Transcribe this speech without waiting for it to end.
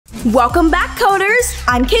Welcome back, coders!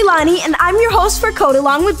 I'm Kaylani and I'm your host for Code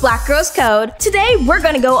Along with Black Girls Code. Today, we're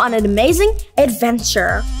gonna go on an amazing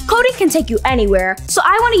adventure. Coding can take you anywhere, so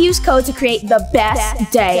I wanna use code to create the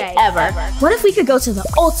best day ever. What if we could go to the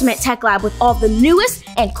ultimate tech lab with all the newest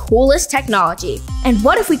and coolest technology? And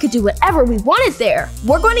what if we could do whatever we wanted there?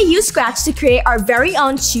 We're going to use Scratch to create our very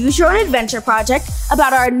own Choose Your Own Adventure project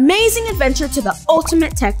about our amazing adventure to the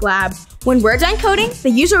ultimate tech lab. When we're done coding,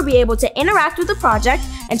 the user will be able to interact with the project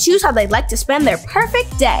and choose how they'd like to spend their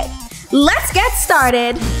perfect day. Let's get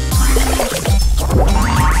started!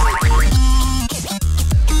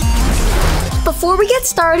 Before we get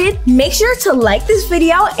started, make sure to like this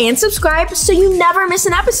video and subscribe so you never miss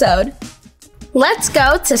an episode. Let's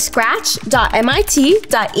go to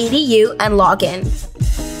scratch.mit.edu and log in.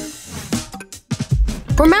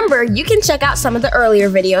 Remember, you can check out some of the earlier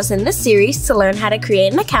videos in this series to learn how to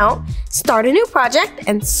create an account, start a new project,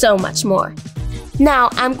 and so much more. Now,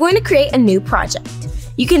 I'm going to create a new project.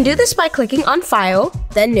 You can do this by clicking on File,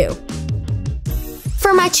 then New.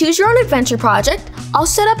 For my Choose Your Own Adventure project, I'll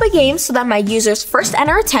set up a game so that my users first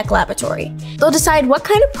enter a tech laboratory. They'll decide what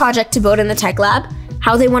kind of project to build in the tech lab,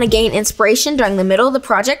 how they want to gain inspiration during the middle of the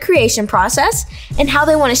project creation process, and how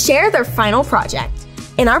they want to share their final project.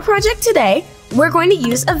 In our project today, we're going to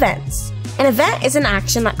use events. An event is an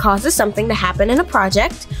action that causes something to happen in a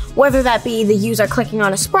project, whether that be the user clicking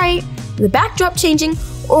on a sprite, the backdrop changing,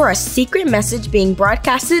 or a secret message being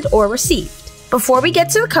broadcasted or received. Before we get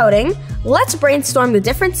to the coding, let's brainstorm the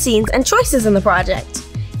different scenes and choices in the project.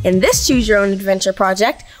 In this Choose Your Own Adventure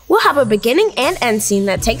project, we'll have a beginning and end scene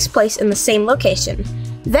that takes place in the same location.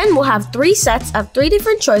 Then we'll have 3 sets of 3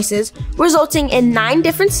 different choices, resulting in 9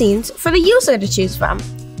 different scenes for the user to choose from.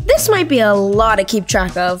 This might be a lot to keep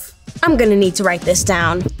track of. I'm gonna need to write this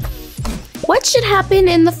down. What should happen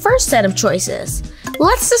in the first set of choices?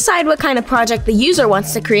 Let's decide what kind of project the user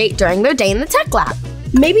wants to create during their day in the tech lab.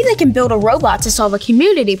 Maybe they can build a robot to solve a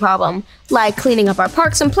community problem, like cleaning up our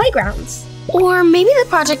parks and playgrounds. Or maybe the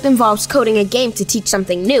project involves coding a game to teach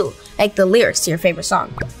something new, like the lyrics to your favorite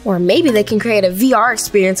song. Or maybe they can create a VR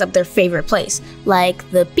experience of their favorite place, like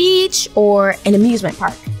the beach or an amusement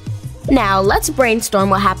park. Now, let's brainstorm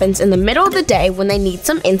what happens in the middle of the day when they need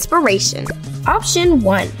some inspiration. Option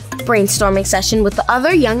 1. Brainstorming session with the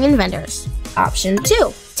other young inventors. Option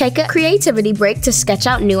 2. Take a creativity break to sketch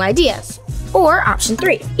out new ideas. Or Option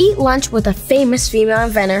 3. Eat lunch with a famous female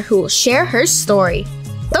inventor who will share her story.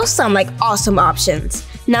 Those sound like awesome options.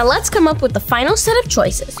 Now let's come up with the final set of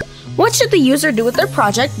choices. What should the user do with their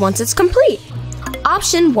project once it's complete?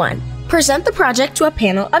 Option 1. Present the project to a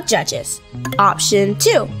panel of judges. Option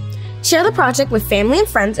 2. Share the project with family and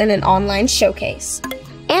friends in an online showcase.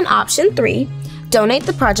 And Option 3. Donate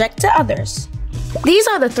the project to others. These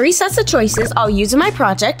are the 3 sets of choices I'll use in my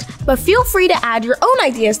project, but feel free to add your own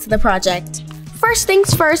ideas to the project. First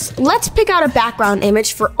things first, let's pick out a background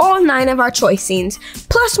image for all 9 of our choice scenes,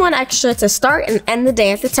 plus 1 extra to start and end the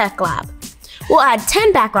day at the tech lab. We'll add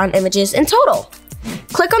 10 background images in total.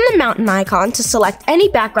 Click on the mountain icon to select any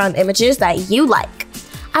background images that you like.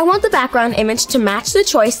 I want the background image to match the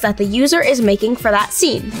choice that the user is making for that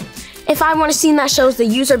scene. If I want a scene that shows the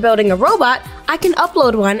user building a robot, I can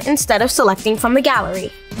upload one instead of selecting from the gallery.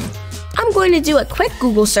 I'm going to do a quick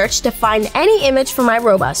Google search to find any image for my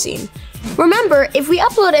robot scene. Remember, if we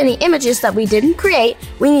upload any images that we didn't create,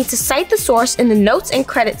 we need to cite the source in the Notes and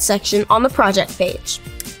Credits section on the project page.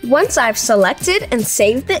 Once I've selected and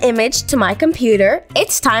saved the image to my computer,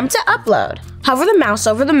 it's time to upload. Hover the mouse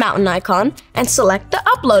over the mountain icon and select the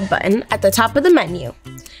Upload button at the top of the menu.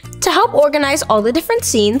 To help organize all the different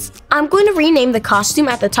scenes, I'm going to rename the costume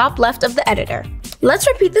at the top left of the editor. Let's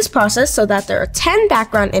repeat this process so that there are 10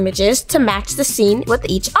 background images to match the scene with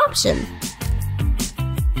each option.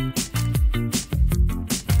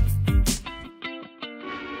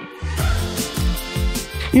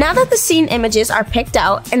 Now that the scene images are picked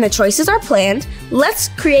out and the choices are planned, let's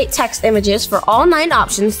create text images for all 9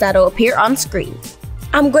 options that will appear on screen.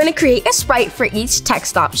 I'm going to create a sprite for each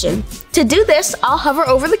text option. To do this, I'll hover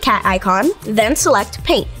over the cat icon, then select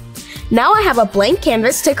Paint. Now I have a blank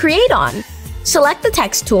canvas to create on. Select the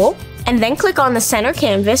text tool, and then click on the center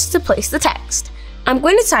canvas to place the text. I'm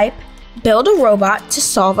going to type, "Build a robot to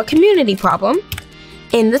solve a community problem,"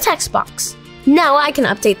 in the text box. Now I can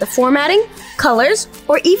update the formatting, colors,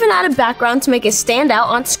 or even add a background to make it stand out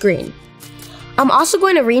on screen. I'm also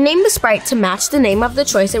going to rename the sprite to match the name of the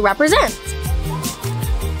choice it represents.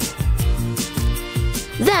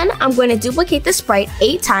 Then I'm going to duplicate the sprite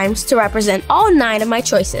 8 times to represent all 9 of my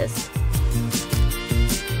choices.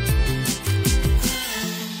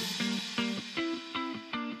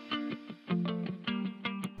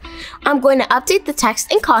 I'm going to update the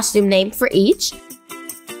text and costume name for each.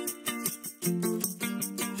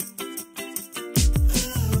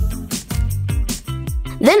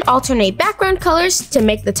 Then alternate background colors to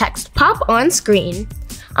make the text pop on screen.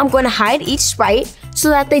 I'm going to hide each sprite so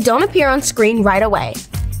that they don't appear on screen right away.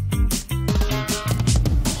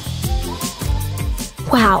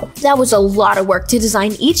 Wow, that was a lot of work to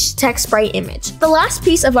design each text sprite image. The last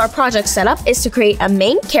piece of our project setup is to create a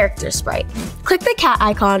main character sprite. Click the cat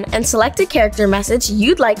icon and select a character message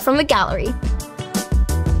you'd like from the gallery.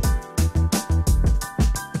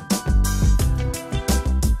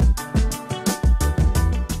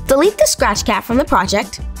 Delete the scratch cat from the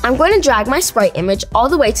project. I'm going to drag my sprite image all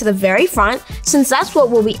the way to the very front since that's what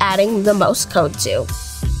we'll be adding the most code to.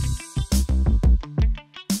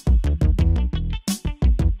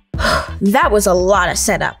 That was a lot of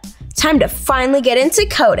setup. Time to finally get into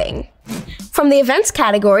coding. From the events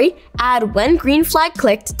category, add when green flag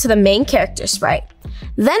clicked to the main character sprite.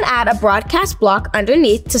 Then add a broadcast block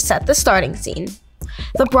underneath to set the starting scene.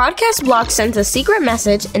 The broadcast block sends a secret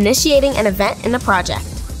message initiating an event in the project.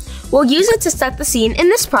 We'll use it to set the scene in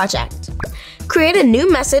this project. Create a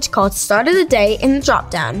new message called Start of the Day in the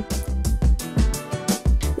dropdown.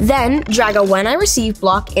 Then drag a When I Receive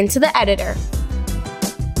block into the editor.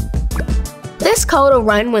 This code will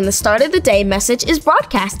run when the Start of the Day message is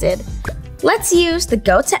broadcasted. Let's use the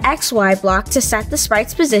Go to XY block to set the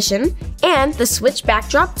sprite's position and the Switch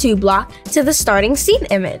Backdrop to block to the starting scene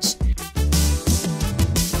image.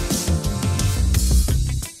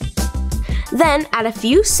 Then add a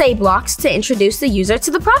few Say blocks to introduce the user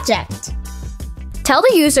to the project. Tell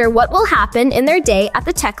the user what will happen in their day at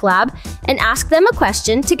the tech lab and ask them a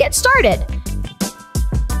question to get started.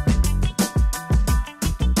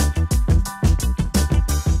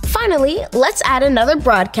 Finally, let's add another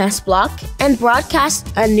broadcast block and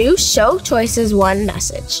broadcast a new Show Choices 1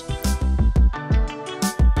 message.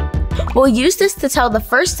 We'll use this to tell the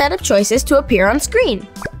first set of choices to appear on screen.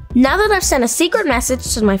 Now that I've sent a secret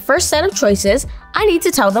message to my first set of choices, I need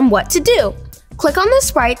to tell them what to do. Click on the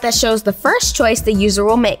sprite that shows the first choice the user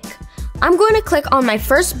will make. I'm going to click on my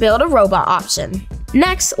first Build a Robot option.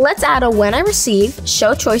 Next, let's add a When I Receive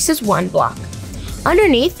Show Choices 1 block.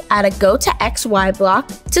 Underneath, add a Go to XY block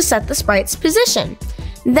to set the sprite's position.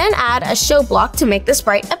 Then add a Show block to make the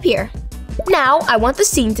sprite appear. Now, I want the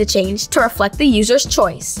scene to change to reflect the user's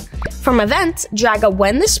choice. From Events, drag a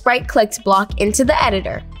When the Sprite Clicked block into the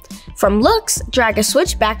editor. From Looks, drag a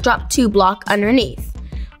Switch Backdrop to block underneath.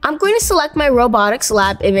 I'm going to select my Robotics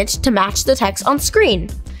Lab image to match the text on screen.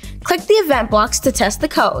 Click the event blocks to test the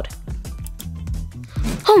code.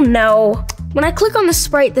 Oh no! When I click on the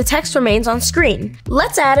sprite, the text remains on screen.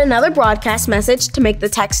 Let's add another broadcast message to make the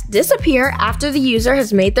text disappear after the user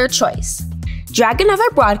has made their choice. Drag another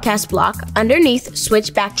broadcast block underneath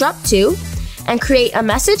Switch Backdrop to and create a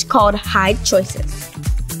message called Hide Choices.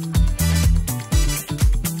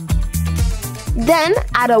 Then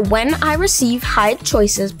add a When I Receive Hide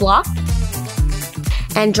Choices block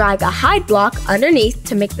and drag a hide block underneath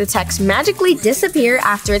to make the text magically disappear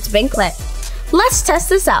after it's been clicked. Let's test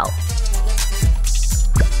this out.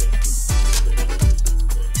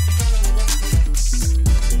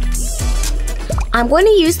 I'm going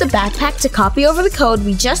to use the backpack to copy over the code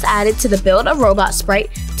we just added to the Build a Robot sprite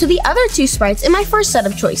to the other two sprites in my first set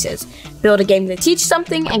of choices. Build a game to teach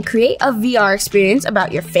something and create a VR experience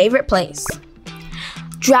about your favorite place.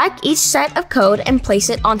 Drag each set of code and place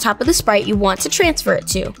it on top of the sprite you want to transfer it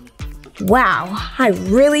to. Wow, I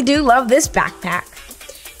really do love this backpack.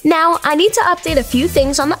 Now, I need to update a few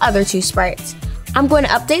things on the other two sprites. I'm going to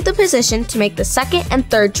update the position to make the second and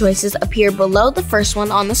third choices appear below the first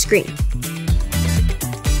one on the screen.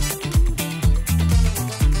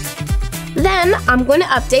 Then, I'm going to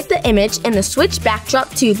update the image in the Switch Backdrop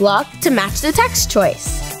to block to match the text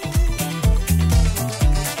choice.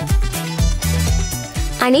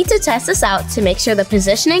 I need to test this out to make sure the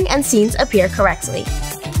positioning and scenes appear correctly.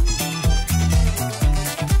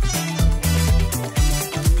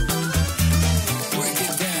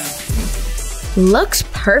 Looks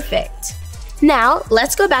perfect. Now,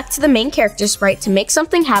 let's go back to the main character sprite to make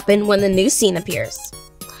something happen when the new scene appears.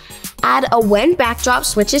 Add a When Backdrop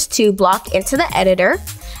Switches to block into the editor,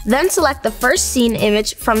 then select the first scene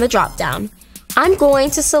image from the dropdown. I'm going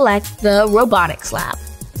to select the Robotics Lab.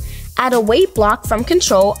 Add a Wait block from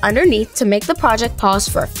Control underneath to make the project pause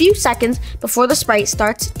for a few seconds before the sprite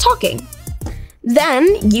starts talking.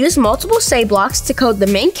 Then, use multiple Say blocks to code the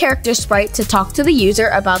main character sprite to talk to the user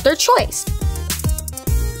about their choice.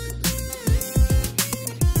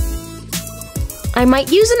 I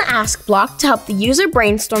might use an Ask block to help the user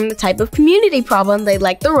brainstorm the type of community problem they'd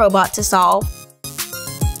like the robot to solve.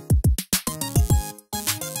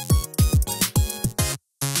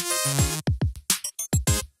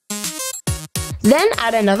 Then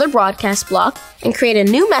add another broadcast block and create a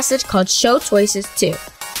new message called Show Choices 2.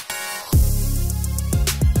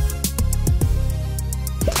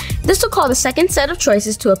 This will cause the second set of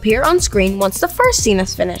choices to appear on screen once the first scene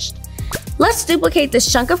is finished. Let's duplicate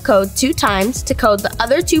this chunk of code 2 times to code the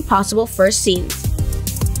other 2 possible first scenes.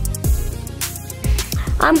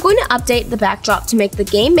 I'm going to update the backdrop to make the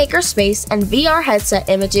Game Maker space and VR headset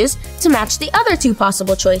images to match the other 2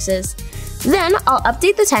 possible choices. Then I'll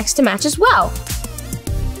update the text to match as well.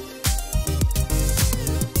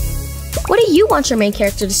 What do you want your main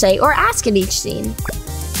character to say or ask in each scene?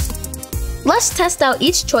 Let's test out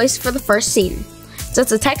each choice for the first scene. Does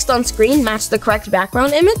the text on screen match the correct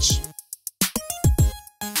background image?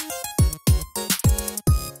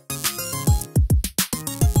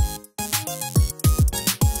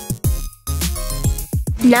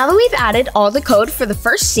 Now that we've added all the code for the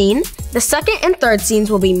first scene, the second and third scenes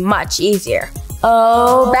will be much easier.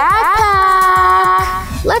 Oh,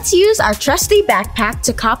 backpack! Let's use our trusty backpack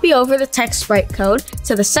to copy over the text sprite code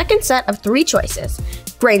to the second set of 3 choices: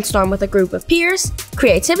 brainstorm with a group of peers,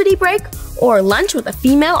 creativity break, or lunch with a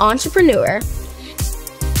female entrepreneur.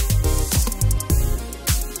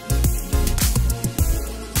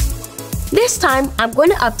 This time, I'm going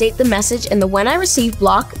to update the message in the When I Receive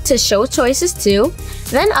block to Show Choices 2,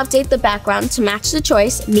 then update the background to match the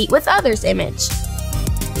choice Meet with Others image.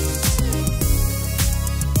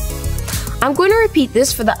 I'm going to repeat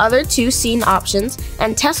this for the other 2 scene options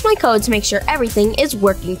and test my code to make sure everything is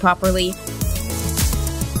working properly.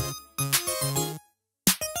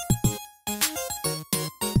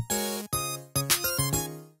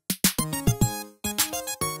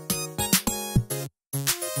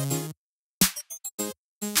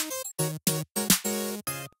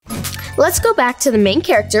 Let's go back to the main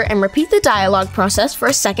character and repeat the dialogue process for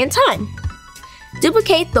a second time.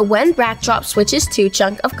 Duplicate the When Backdrop Switches To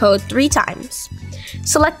chunk of code 3 times.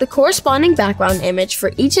 Select the corresponding background image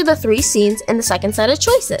for each of the 3 scenes in the second set of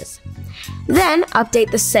choices. Then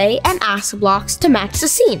update the Say and Ask blocks to match the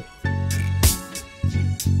scene.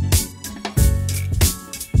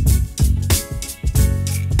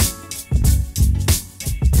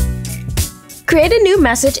 Create a new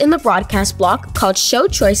message in the broadcast block called Show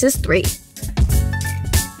Choices 3.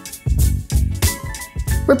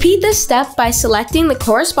 Repeat this step by selecting the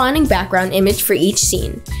corresponding background image for each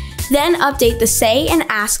scene. Then update the Say and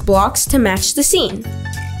Ask blocks to match the scene.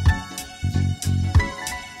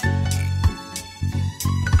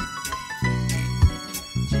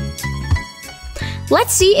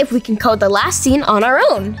 Let's see if we can code the last scene on our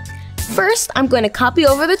own. First, I'm going to copy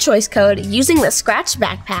over the choice code using the Scratch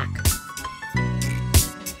backpack.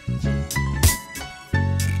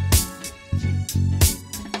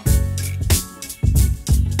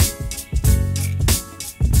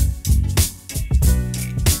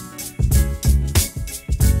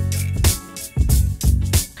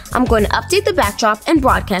 I'm going to update the backdrop and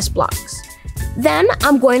broadcast blocks. Then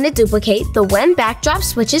I'm going to duplicate the When Backdrop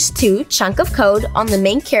Switches To chunk of code on the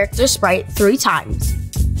main character sprite 3 times.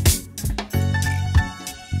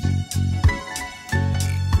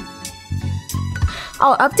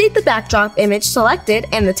 I'll update the backdrop image selected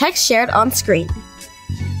and the text shared on screen.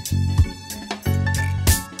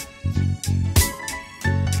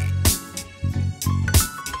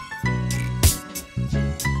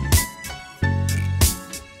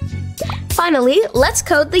 Finally, let's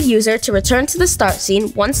code the user to return to the start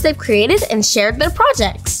scene once they've created and shared their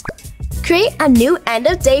projects. Create a new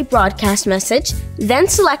end-of-day broadcast message, then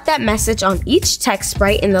select that message on each text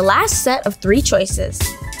sprite in the last set of 3 choices.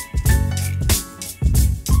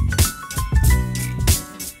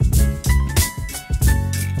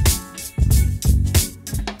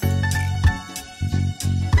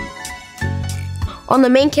 On the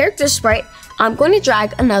main character sprite, I'm going to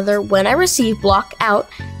drag another When I Receive block out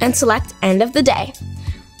and select End of the Day.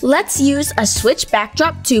 Let's use a Switch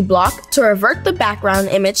Backdrop To block to revert the background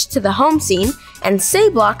image to the home scene and Say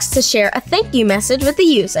blocks to share a thank you message with the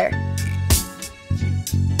user.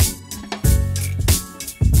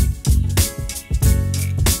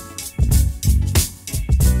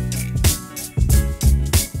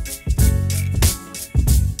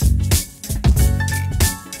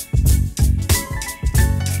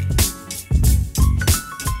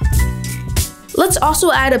 Let's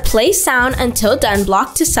also add a Play Sound Until Done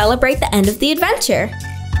block to celebrate the end of the adventure.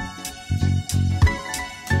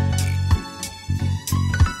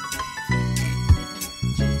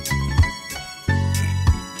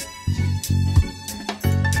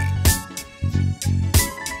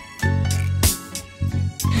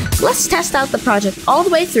 Let's test out the project all the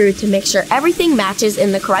way through to make sure everything matches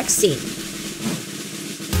in the correct scene.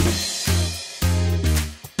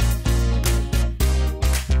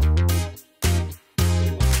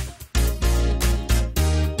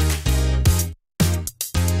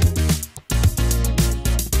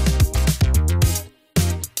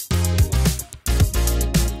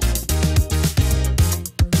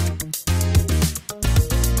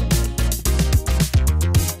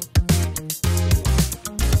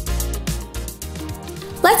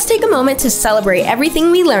 a moment to celebrate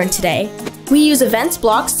everything we learned today. We use events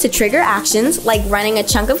blocks to trigger actions like running a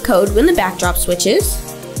chunk of code when the backdrop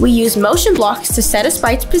switches. We use motion blocks to set a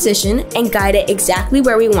sprite's position and guide it exactly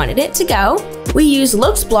where we wanted it to go. We use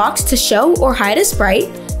looks blocks to show or hide a sprite,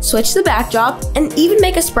 switch the backdrop, and even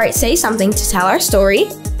make a sprite say something to tell our story.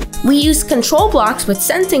 We use control blocks with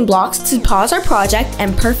sensing blocks to pause our project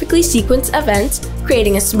and perfectly sequence events,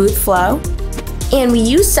 creating a smooth flow. And we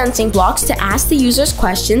use sensing blocks to ask the users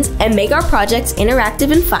questions and make our projects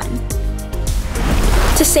interactive and fun.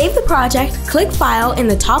 To save the project, click File in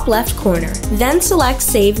the top left corner, then select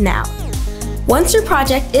Save Now. Once your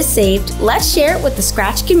project is saved, let's share it with the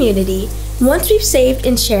Scratch community. Once we've saved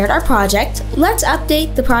and shared our project, let's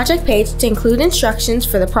update the project page to include instructions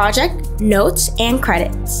for the project, notes, and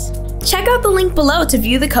credits. Check out the link below to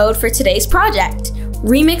view the code for today's project.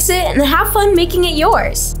 Remix it and have fun making it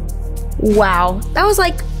yours. Wow, that was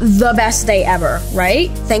like the best day ever,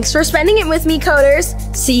 right? Thanks for spending it with me,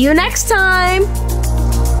 coders. See you next time!